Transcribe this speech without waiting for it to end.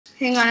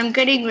Hang on, I'm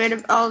getting rid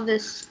of all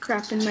this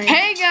crap in my...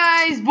 Hey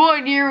guys,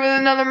 Boyd here with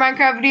another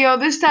Minecraft video.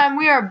 This time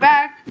we are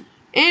back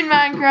in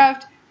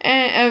Minecraft,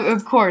 and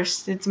of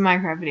course it's a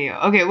Minecraft video.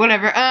 Okay,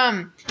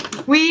 whatever.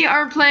 We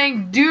are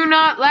playing Do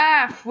Not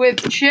Laugh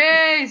with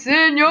Chase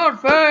in your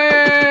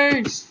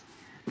face.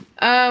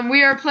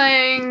 We are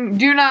playing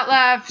Do Not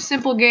Laugh,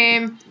 simple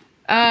game.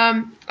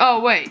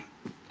 Oh wait,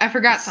 I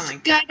forgot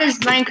something. Guy does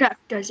Minecraft,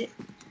 does it?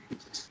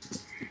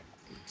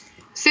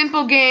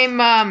 Simple game.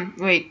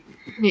 Wait.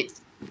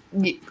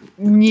 Yeah.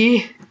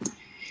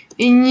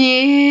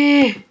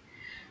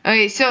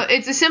 Okay, so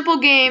it's a simple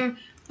game.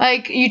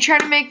 Like, you try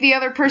to make the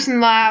other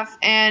person laugh,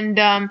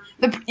 and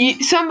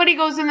somebody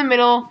goes in the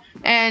middle,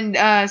 and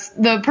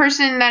the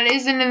person that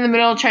isn't in the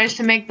middle tries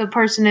to make the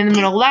person in the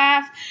middle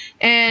laugh,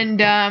 and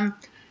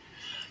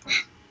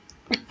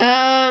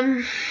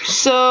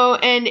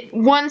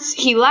once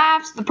he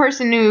laughs, the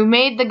person who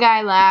made the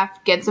guy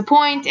laugh gets a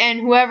point,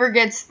 and whoever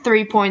gets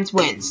 3 points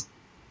wins.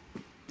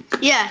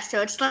 Yeah,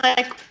 so it's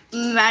like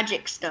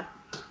magic stuff.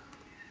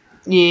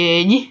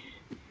 Yeah.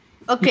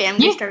 Okay, I'm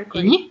gonna start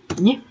recording.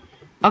 Yeah.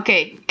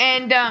 Okay,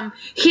 and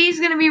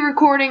he's gonna be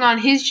recording on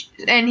his,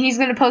 and he's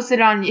gonna post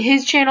it on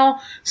his channel.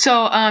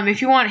 So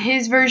if you want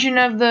his version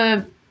of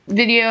the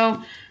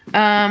video,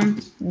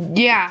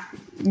 yeah,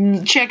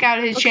 check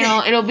out his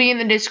channel. It'll be in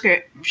the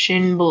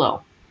description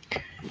below.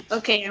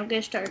 Okay, I'm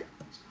gonna start.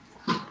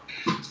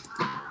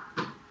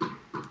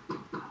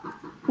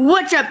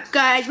 What's up,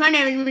 guys? My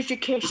name is Mr.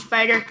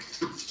 Cavespider.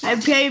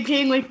 I'm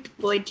playing with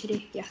Boyd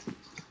today. Yeah.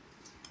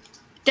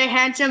 The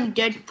handsome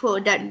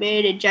Deadpool that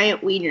made a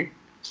giant wiener.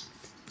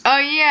 Oh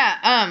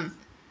yeah.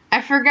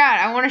 I forgot.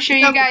 I want to show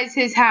you guys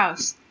his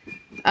house.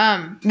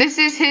 This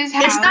is his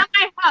house. It's not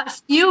my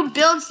house. You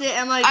built it.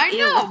 I'm like, I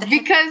know,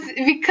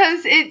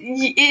 because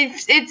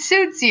it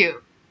suits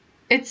you.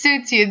 It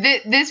suits you.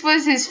 This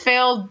was his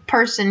failed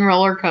person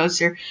roller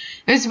coaster.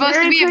 It was supposed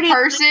to be a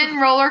person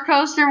roller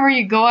coaster where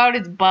you go out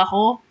its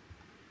butthole.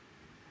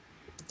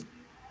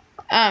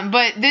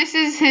 But this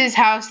is his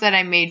house that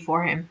I made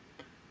for him.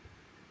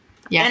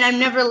 Yeah. And I'm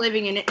never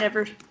living in it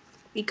ever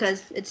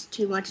because it's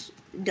too much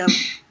dumb.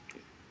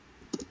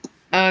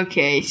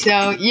 Okay,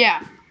 so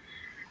yeah.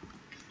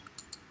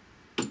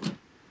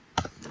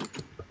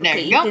 There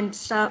you go. You can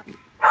stop.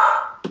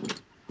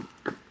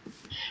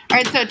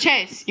 Alright, so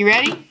Chase, you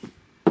ready?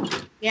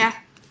 Yeah.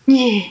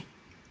 Yeah.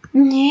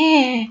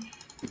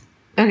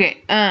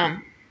 Okay,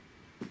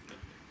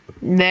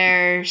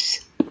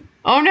 there's...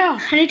 Oh no!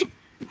 I need to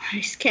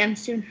scan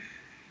soon.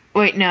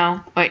 Wait,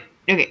 no. Wait,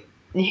 okay.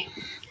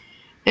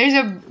 There's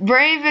a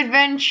brave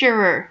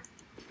adventurer.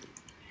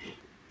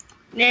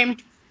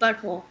 Named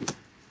Butthole.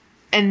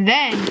 And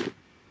then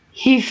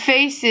he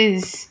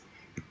faces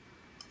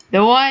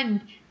the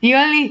one, the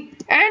only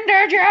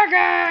Ender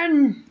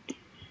Dragon!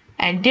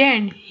 And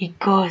then he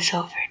goes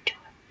over to him.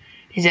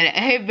 He said,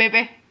 "Hey,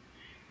 baby,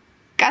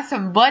 got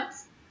some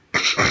butts?"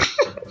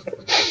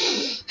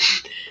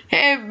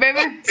 "Hey,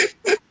 baby.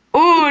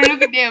 Ooh,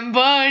 look at them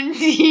buns."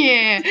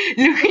 Yeah,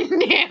 look at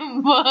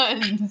them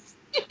buns.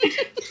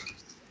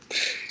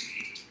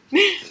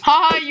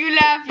 Haha, you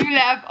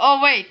laugh. Oh,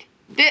 wait.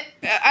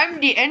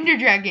 I'm the Ender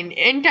Dragon.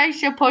 Ain't I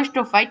supposed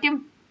to fight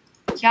him?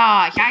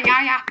 Yeah.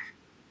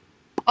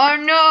 Oh,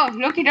 no.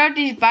 Look at all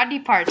these body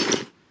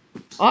parts.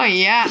 Oh,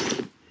 yeah.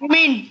 You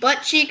mean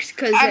butt cheeks?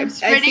 Cause I'm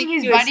spreading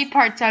his body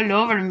parts all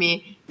over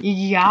me.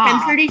 Yeah.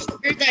 I'm pretty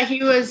sure that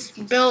he was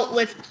built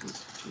with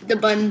the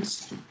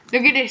buns.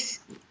 Look at this.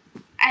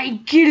 I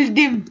killed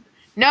him.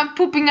 Now I'm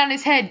pooping on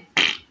his head.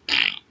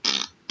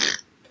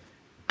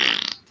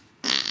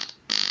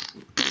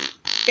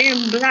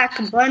 Damn black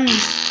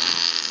buns.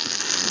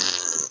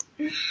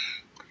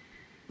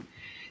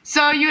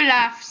 So you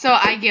laugh, so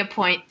I get a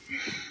point.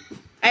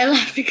 I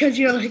laugh because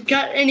you like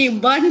got any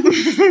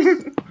buns.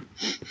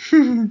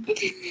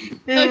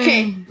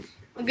 Okay,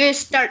 I'm gonna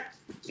start.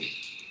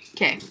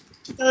 Okay.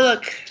 So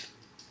look.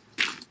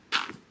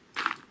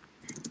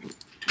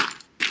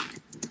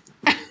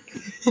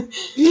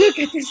 Look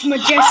at this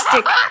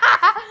majestic.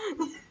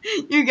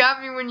 You got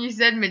me when you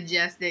said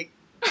majestic.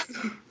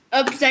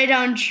 Upside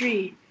down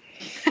tree.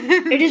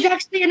 It is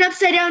actually an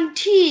upside down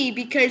T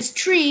because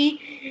tree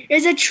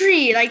is a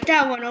tree like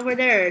that one over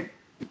there.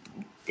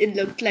 It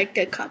looked like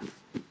a cup.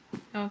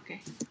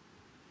 Okay.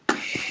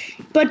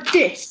 But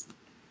this.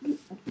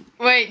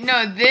 Wait,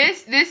 no,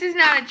 this is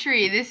not a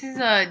tree. This is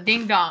a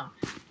ding dong.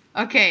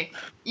 Okay.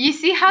 You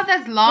see how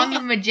that's long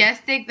and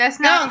majestic? That's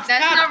not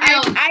real.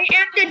 I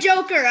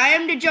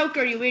am the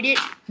Joker, you idiot.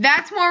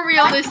 That's more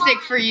realistic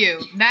for you.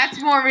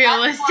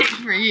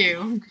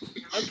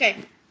 Okay,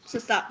 so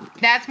stop.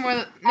 That's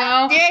more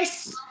no.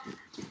 This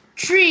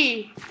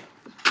tree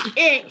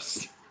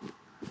is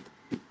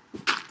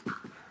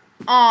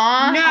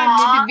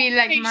not to be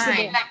like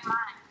mine.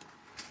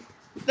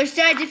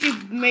 Besides, if you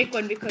make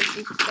one because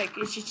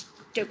it's just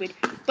stupid.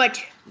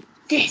 But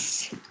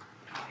this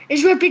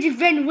is what we've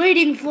been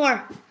waiting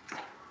for.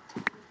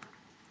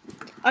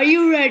 Are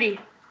you ready?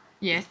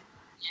 Yes.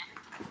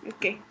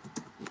 Okay.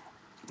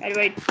 How do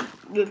I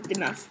move the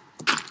mouse?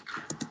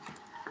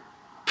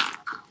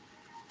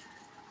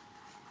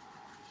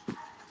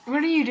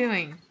 What are you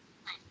doing?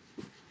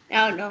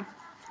 I don't know.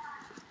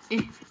 No!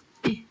 You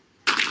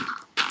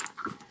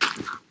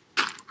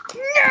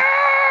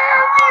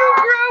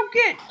broke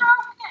it!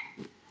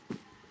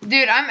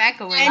 Dude, I'm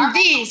echoing. And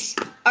these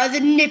are the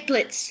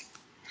niplets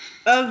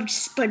of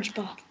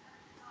SpongeBob.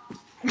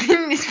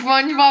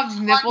 SpongeBob's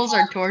nipples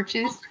are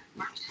torches.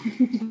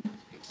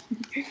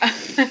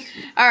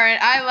 Alright,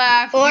 I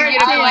laughed. Or You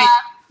get a point.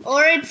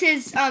 Or it's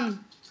his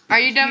Are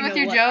you done with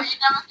your joke?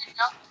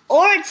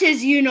 Or it's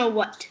his you know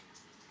what.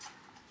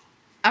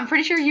 I'm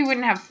pretty sure you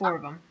wouldn't have 4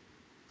 of them.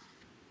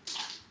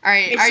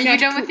 Alright, It's are you not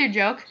done poop. with your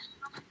joke?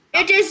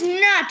 It is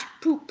not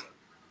poop.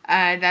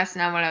 That's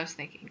not what I was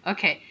thinking.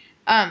 Okay.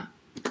 Then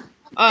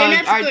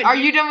that's good. Are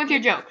you done with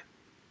your joke?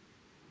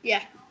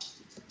 Yeah.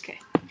 Okay.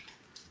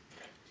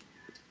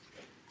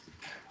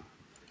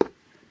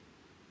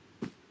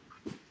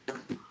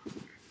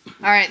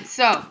 Alright,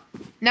 so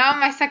now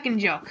my second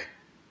joke.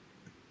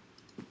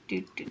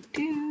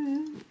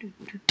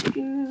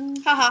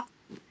 Haha.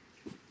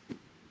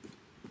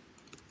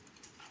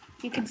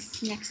 You can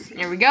next.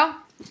 There we go.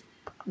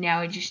 Now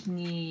I just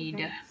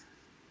need.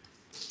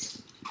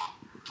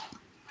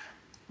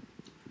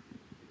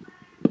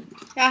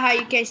 Haha,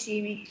 you can't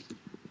see me.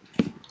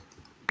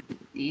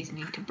 These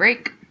need to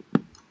break.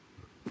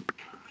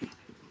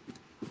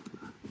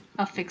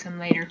 I'll fix them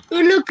later.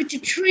 Oh, look, it's a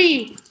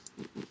tree.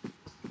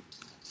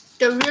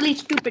 The really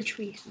stupid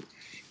tree.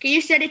 Can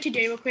you set it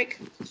today real quick?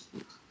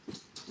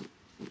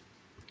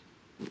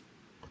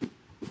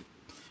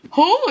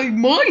 Hi,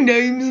 my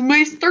name's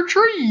Mr.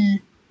 Tree.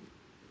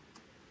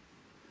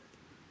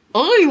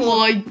 I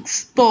like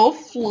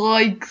stuff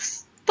like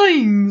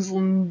things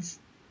and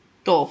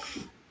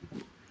stuff.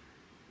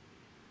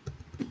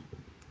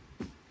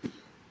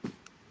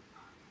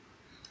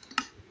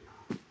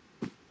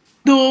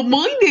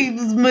 My name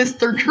is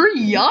Mr.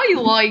 Tree. I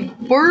like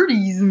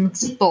birdies and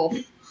stuff.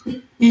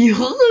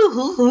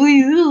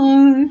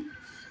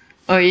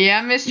 Oh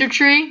yeah, Mr.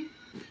 Tree?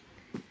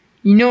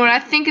 You know what I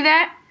think of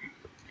that?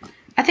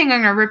 I think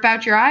I'm gonna rip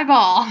out your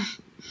eyeball.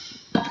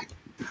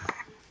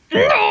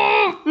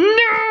 No!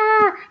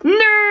 No!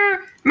 No!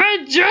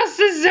 My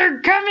justices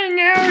are coming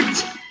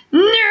out!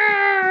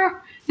 No!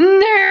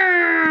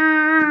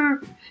 No!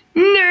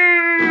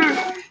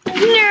 No!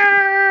 No!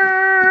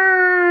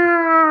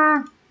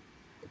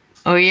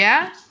 Oh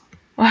yeah?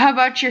 Well, how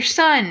about your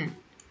son?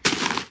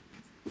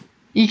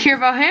 You care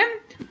about him?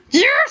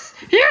 Yes!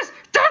 Yes!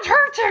 Don't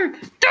hurt him!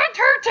 Don't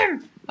hurt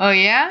him! Oh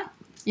yeah?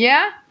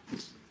 Yeah?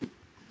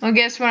 Well,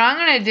 guess what I'm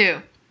gonna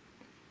do?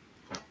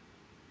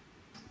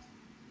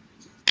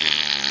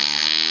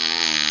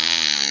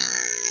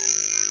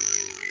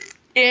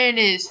 In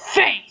his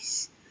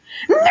face!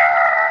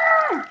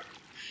 No!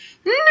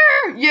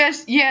 No!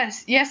 Yes,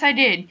 yes, yes, I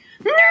did.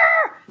 No!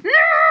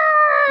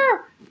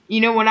 No!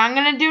 You know what I'm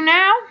gonna do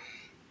now?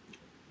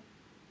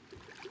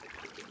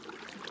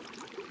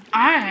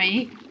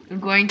 I am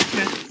going to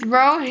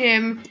throw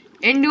him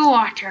into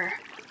water.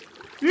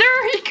 No,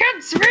 he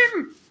can't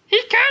swim! He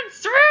can't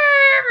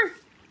swim!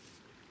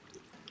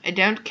 I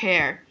don't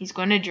care. He's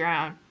going to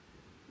drown.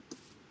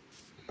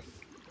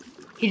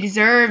 He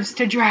deserves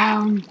to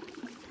drown.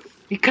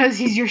 Because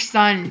he's your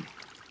son.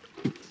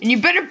 And you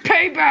better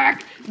pay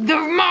back the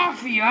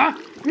mafia.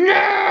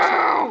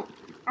 No!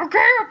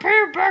 Okay, I'll pay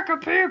it back. I'll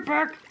pay it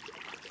back.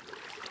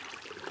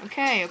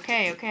 Okay,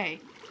 okay, okay.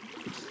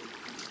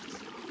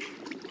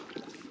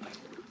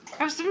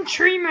 Have some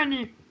tree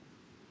money.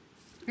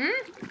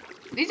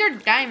 These are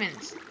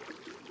diamonds.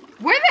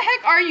 Where the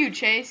heck are you,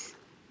 Chase?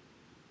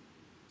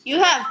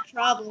 You have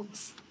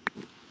problems.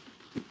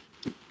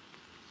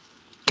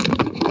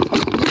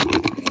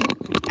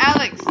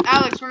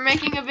 Alex, we're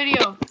making a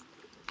video.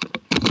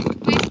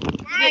 Please.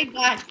 My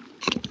God.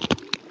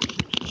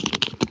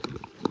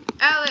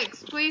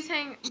 Alex, please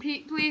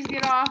please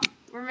get off.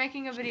 We're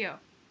making a video.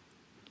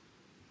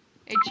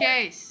 Hey,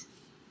 Chase.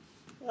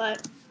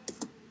 What?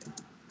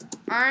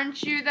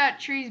 Aren't you that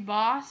tree's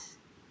boss?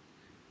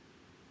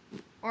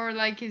 Or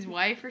like his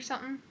wife or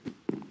something?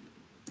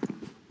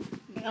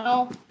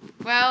 No.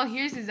 Well,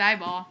 here's his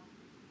eyeball.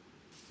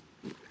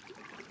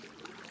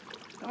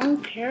 I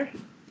don't care.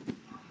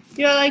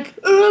 You're like,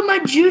 oh, my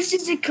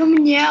juices are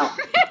coming out.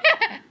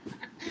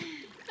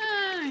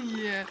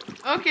 Yeah.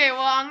 Okay,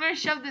 well, I'm gonna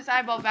shove this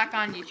eyeball back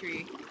on you,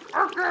 tree.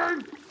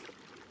 Okay.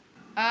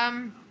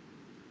 I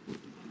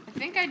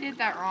think I did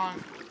that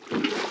wrong.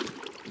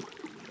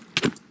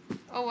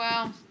 Oh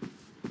well.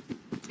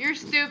 You're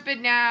stupid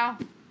now.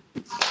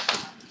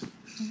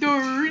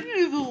 Darn, it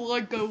isn't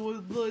like I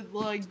was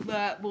like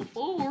that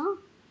before.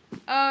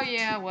 Oh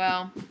yeah,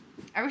 well.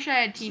 I wish I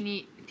had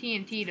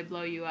TNT to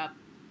blow you up.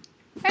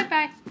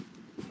 Bye-bye.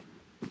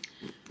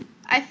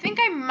 I think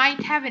I might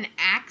have an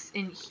axe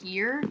in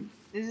here.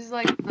 This is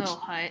like a little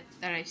hut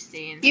that I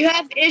stay in. You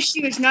have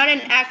issues, not an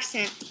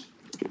accent.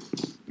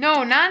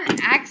 No, not an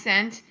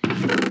accent.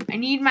 I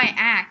need my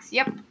axe.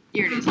 Yep,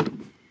 here it is.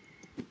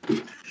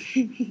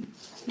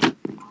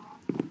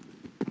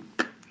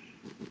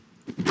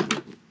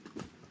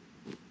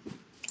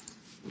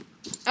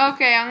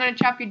 Okay, I'm gonna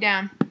chop you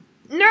down.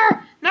 No!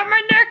 Not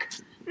my neck!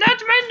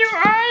 Not my new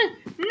eye!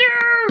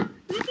 No!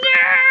 No!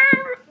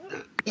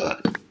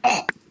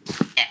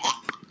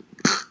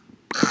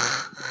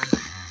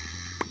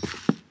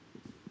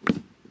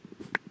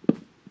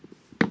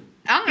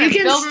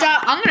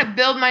 I'm gonna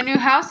build my new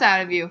house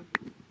out of you.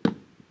 Yep.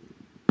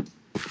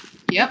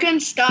 You can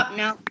stop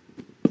now.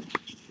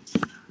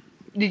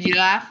 Did you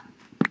laugh?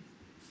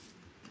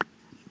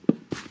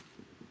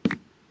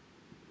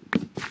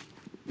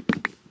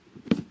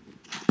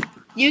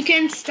 You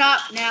can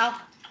stop now.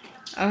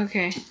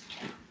 Okay.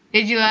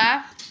 Did you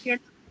laugh?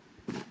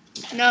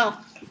 No.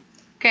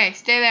 Okay,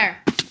 stay there.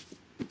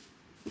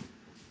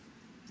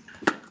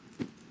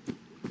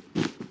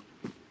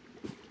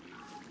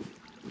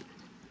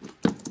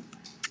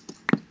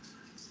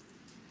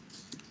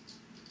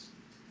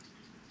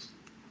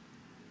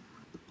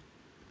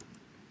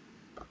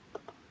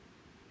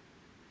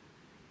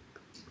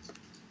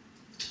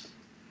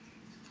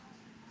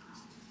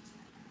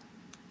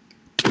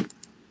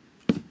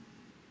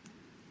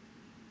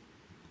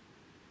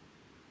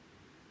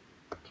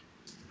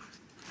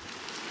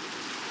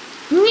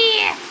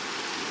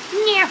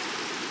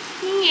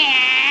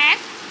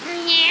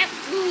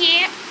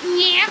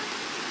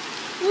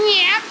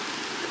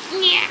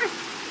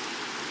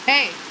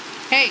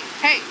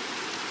 Hey!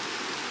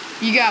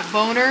 You got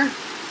boner?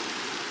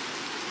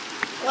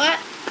 What?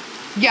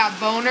 You got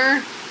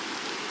boner?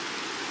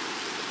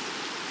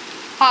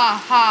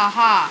 Ha ha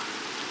ha.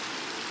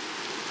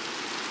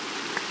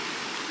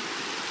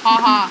 Ha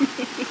ha.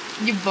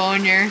 You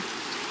boner.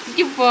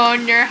 You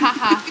boner. Ha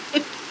ha.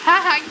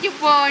 Ha ha, you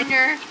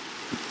boner.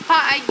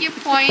 Ha, you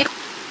point.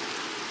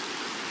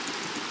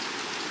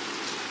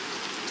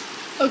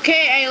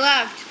 Okay, I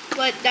laughed,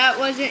 but that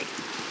wasn't.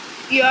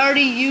 You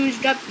already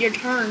used up your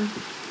turn.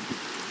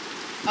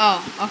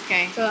 Oh,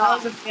 okay. So that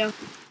was a fail.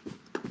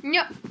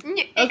 No.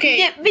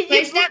 Okay,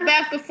 place that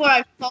back before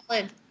I fall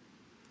in.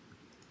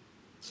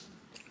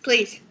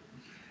 Please.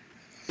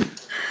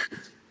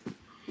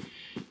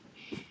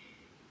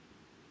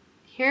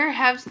 Here,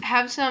 have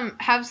some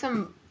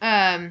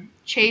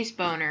chase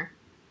boner.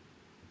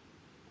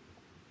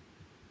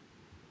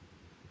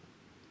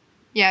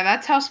 Yeah,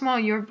 that's how small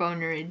your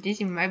boner is. This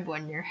is my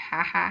boner.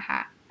 Ha ha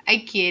ha. I'm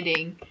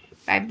kidding.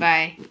 Bye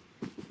bye.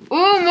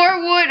 Ooh,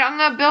 more wood. I'm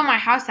gonna build my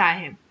house out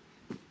of him.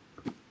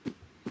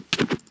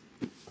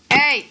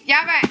 Hey,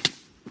 Yabba.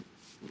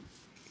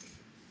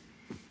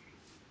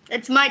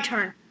 It's my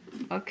turn.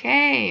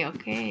 Okay.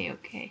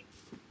 Okay.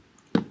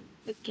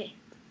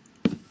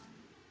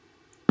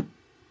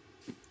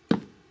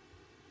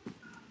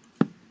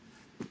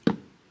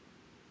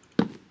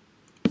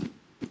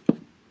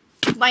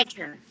 My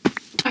turn.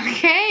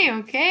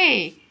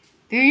 Okay.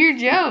 Do your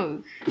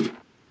joke.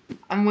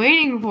 I'm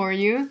waiting for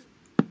you.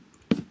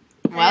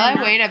 While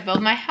I wait, I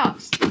build my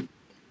house.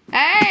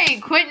 Hey,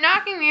 quit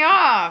knocking me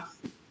off.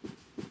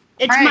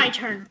 It's my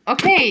turn.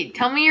 Okay,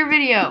 tell me your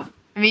video.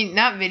 I mean,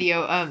 not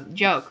video,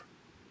 joke.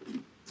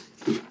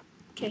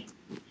 Okay.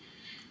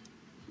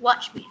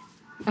 Watch me.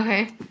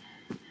 Okay.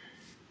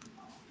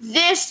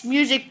 This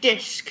music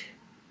disc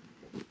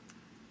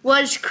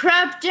was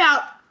crapped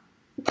out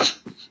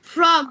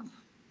from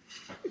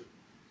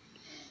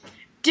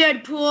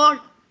Deadpool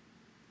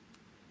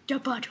the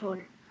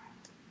Butthole.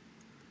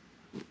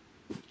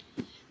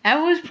 That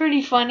was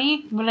pretty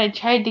funny, but I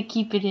tried to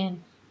keep it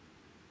in.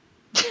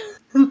 I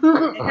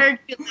heard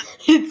you laugh.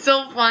 It's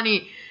so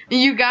funny.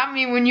 You got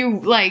me when you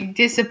like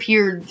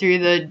disappeared through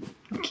the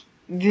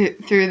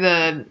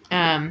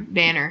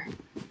banner.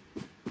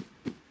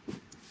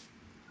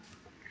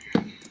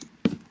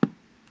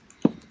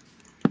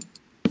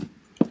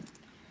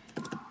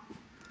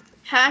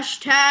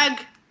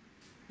 Hashtag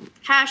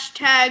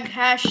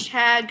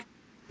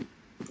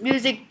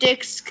music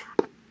disc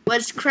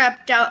was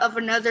crapped out of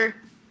another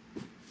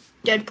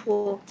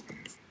Deadpool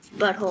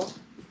butthole.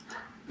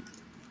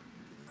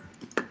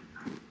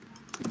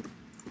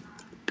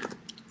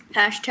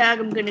 Hashtag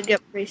I'm gonna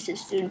get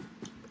racist soon.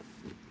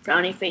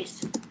 Frowny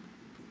face.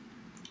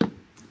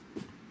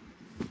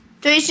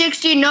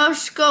 360 no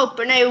scope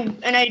and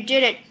I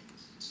did it.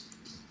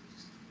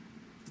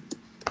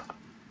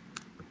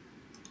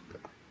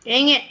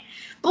 Dang it.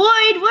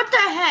 Boyd, what the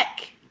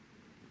heck?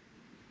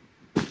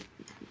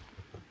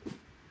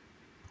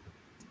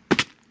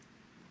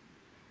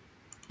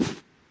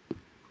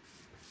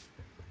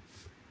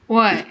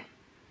 What?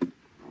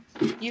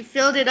 You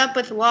filled it up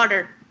with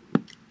water.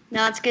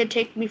 Now it's gonna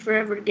take me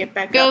forever to get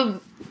back up.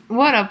 Filled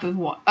what up with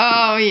what?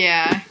 Oh,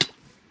 yeah.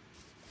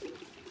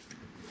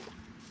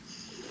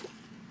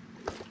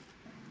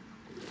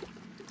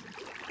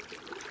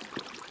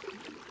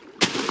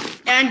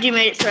 And you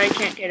made it so I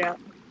can't get out.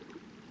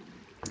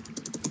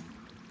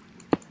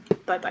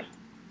 Bye-bye.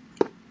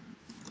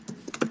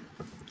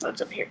 Oh,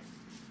 it's up here.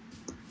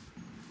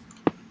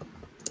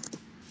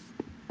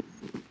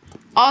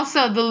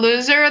 Also, the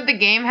loser of the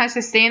game has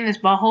to stay in this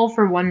butthole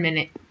for 1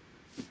 minute.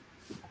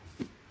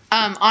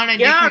 On a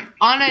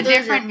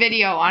different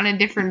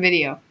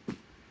video.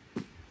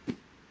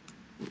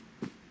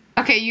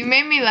 Okay, you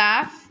made me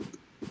laugh.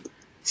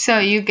 So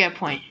you get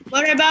point.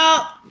 What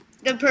about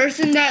the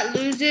person that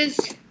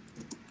loses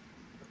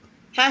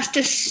has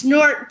to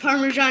snort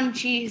Parmesan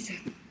cheese?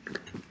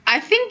 I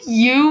think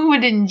you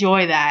would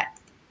enjoy that.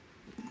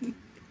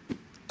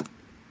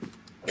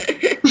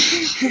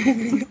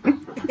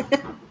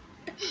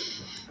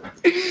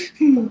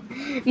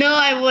 No,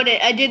 I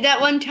wouldn't. I did that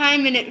one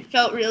time and it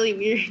felt really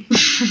weird.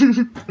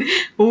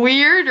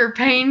 Weird or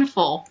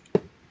painful?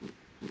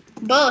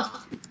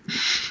 Both.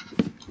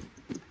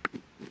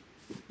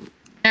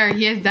 There,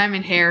 he has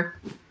diamond hair.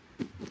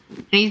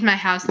 And he's my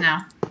house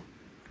now.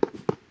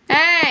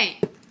 Hey!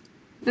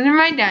 Those are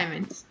my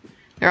diamonds.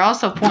 They're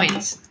also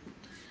points.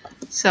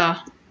 So,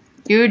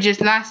 you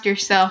just lost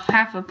yourself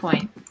half a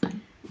point.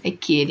 I'm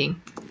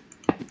kidding.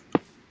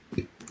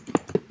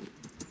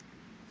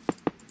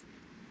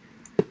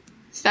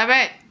 Stop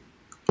it.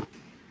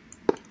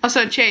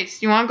 Also,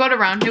 Chase, you want to go to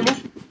round table?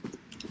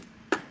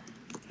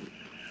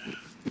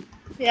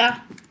 Yeah.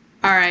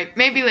 Alright,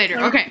 maybe later.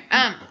 Okay,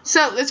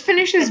 so let's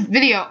finish this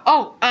video.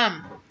 Oh,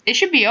 it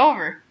should be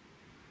over.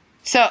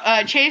 So,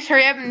 Chase,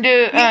 hurry up and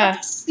do,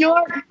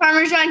 snort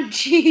Parmesan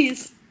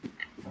cheese.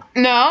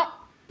 No.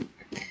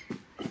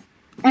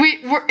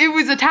 It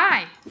was a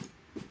tie.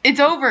 It's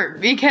over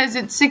because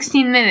it's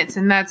 16 minutes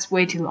and that's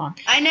way too long.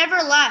 I never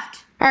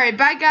left. Alright,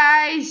 bye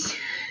guys.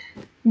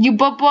 You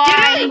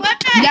bye-bye. Dude, what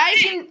the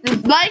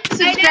heck? Like,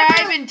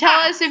 subscribe, and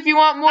tell us if you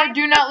want more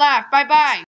Do Not Laugh. Bye-bye.